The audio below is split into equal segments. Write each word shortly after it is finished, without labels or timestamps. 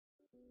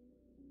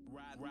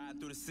Ride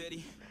through the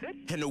city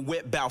in the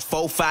whip, bout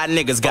 4-5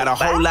 niggas. Got a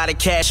whole lot of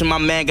cash and my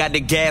man got the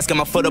gas. Got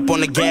my foot up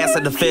on the gas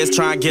at the feds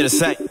trying to get us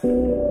safe.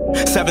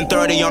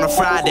 7:30 on a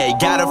Friday,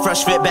 got a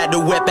fresh fit back the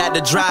whip at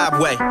the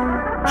driveway.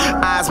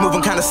 Eyes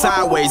moving kinda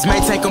sideways,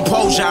 maintain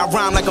composure, I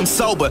rhyme like I'm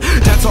sober.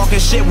 Done talking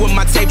shit with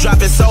my tape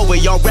dropping sober.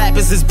 Y'all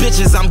rappers is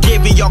bitches, I'm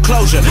giving y'all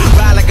closure.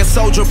 Ride like a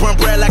soldier, burn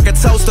bread like a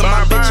toaster.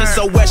 My bitch is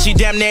so wet, she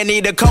damn near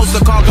need a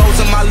coaster. Cargoes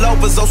in my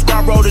loafers, so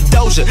squad roll the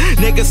doja.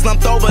 Niggas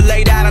slumped over,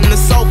 laid out on the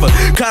sofa.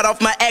 Cut off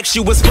my ex, she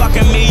was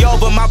fucking me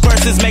over. My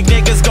verses make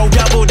niggas go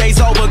double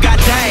days over.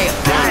 Goddamn,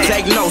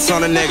 take notes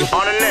on a nigga,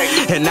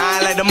 and I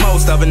ain't like the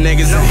most of a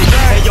niggas.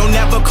 And you'll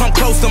never come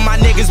close to my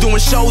niggas doing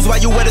shows while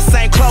you wear the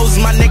same clothes as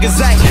my niggas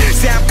ain't.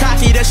 Say I'm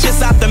cocky, that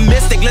shit's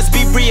optimistic. Let's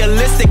be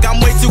realistic, I'm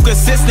way too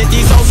consistent.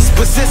 These hoes is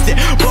persistent.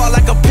 Ball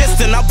like a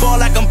piston, I ball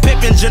like I'm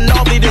Pippin.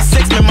 Ginobili the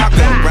six-man, my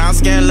gun. Brown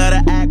skin, let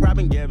her act,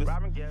 Robin Givens.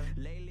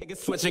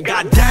 Niggas switching,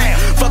 goddamn.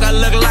 Fuck, I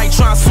look like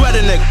trying to sweat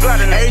a nigga.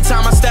 Every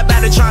time I step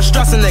out, they trying to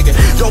stress a nigga.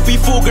 Don't be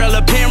fool, girl,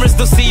 appearance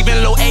deceiving.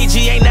 Lil' AG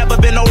ain't never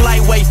been no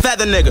lightweight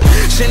feather nigga.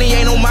 Shinny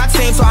ain't on my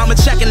team, so I'ma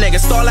check a nigga.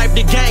 Star Life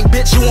the gang,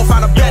 bitch, you won't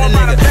find a better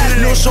nigga.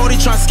 Lil' shorty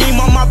trying to scheme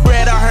on my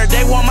bread. I heard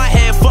they want my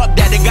head, fuck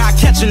that, they gotta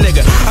catch a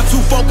nigga. I'm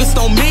too focused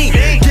on me.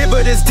 Give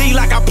her this D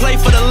like I play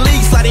for the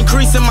league. Slight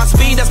increasing my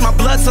speed, that's my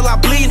blood till I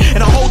bleed.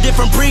 And a whole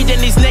different breed than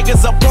these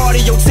niggas, a part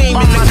of your team.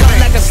 In the cut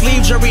like a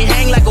sleeve, jury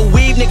hang like a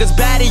weave. Niggas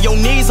bad at your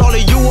knees, all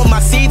of you are my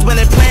seeds. When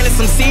they planted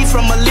some seeds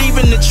from a leaf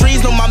in the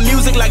trees. Know my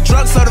music like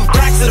drugs, sort of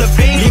cracks to the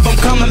fiend. Leave them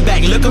coming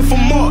back, looking for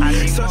more,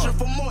 searching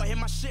for more.